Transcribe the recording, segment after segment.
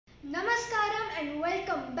Namaskaram and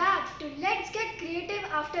welcome back to Let's Get Creative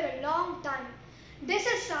after a long time. This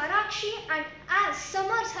is Sarakshi, and as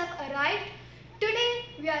summers have arrived, today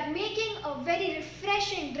we are making a very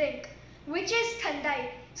refreshing drink which is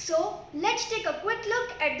Thandai. So let's take a quick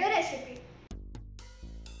look at the recipe.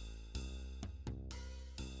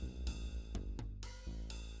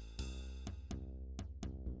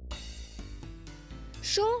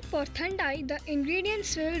 So for Thandai, the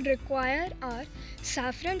ingredients we will require are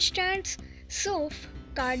saffron strands, Sauf,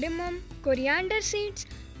 cardamom, coriander seeds,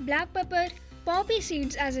 black pepper, poppy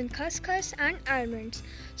seeds as in khus and almonds.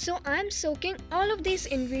 So I am soaking all of these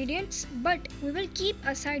ingredients, but we will keep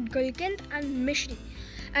aside Gulkand and Mishri,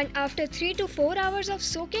 and after 3 to 4 hours of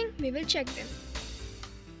soaking we will check them.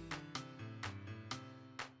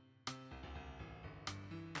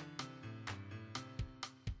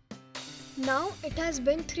 Now it has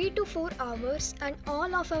been 3 to 4 hours and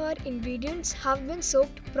all of our ingredients have been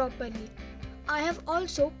soaked properly. I have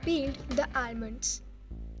also peeled the almonds.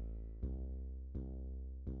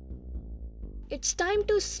 It's time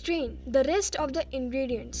to strain the rest of the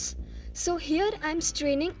ingredients. So here I am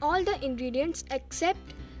straining all the ingredients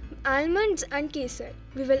except almonds and Kesar.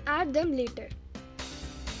 We will add them later.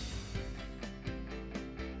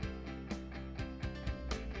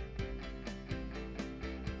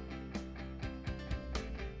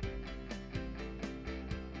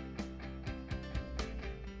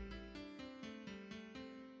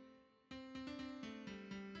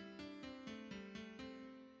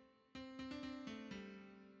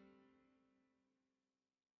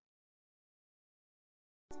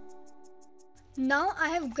 Now I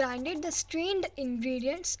have grinded the strained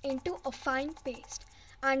ingredients into a fine paste,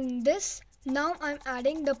 and now I am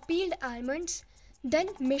adding the peeled almonds, then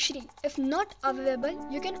Mishri. If not available,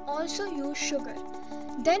 you can also use sugar.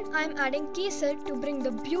 Then I am adding Kesar to bring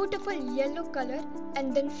the beautiful yellow color,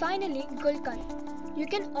 and then finally Gulkand. You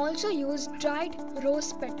can also use dried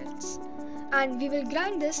rose petals, and we will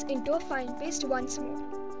grind this into a fine paste once more.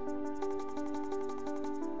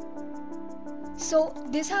 So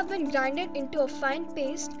these have been grinded into a fine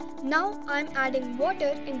paste. Now I am adding water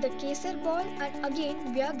in the Kesar ball, and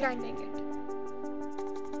again we are grinding it.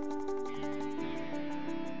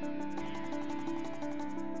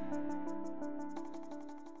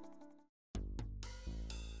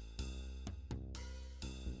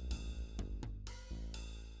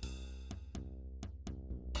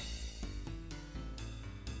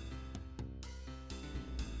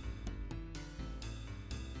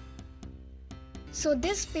 So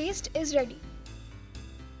this paste is ready.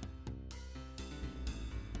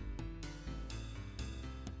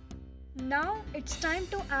 Now it's time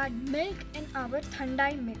to add milk in our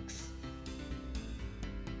Thandai mix.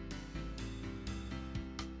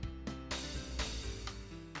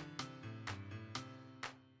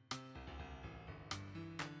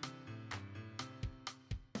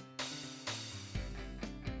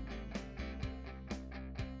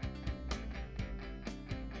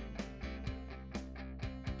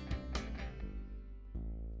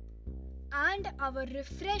 And our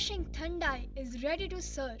refreshing Thandai is ready to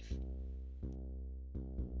serve.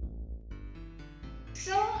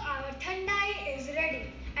 So our Thandai is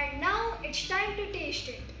ready, and now it's time to taste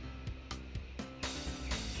it.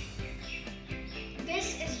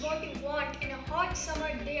 This is what you want in a hot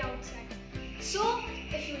summer day outside. So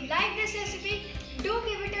if you like this recipe, do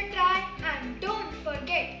give it a try, and don't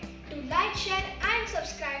forget to like, share and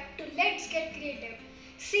subscribe to Let's Get Creative.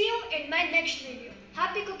 See you in my next video.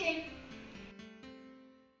 Happy cooking!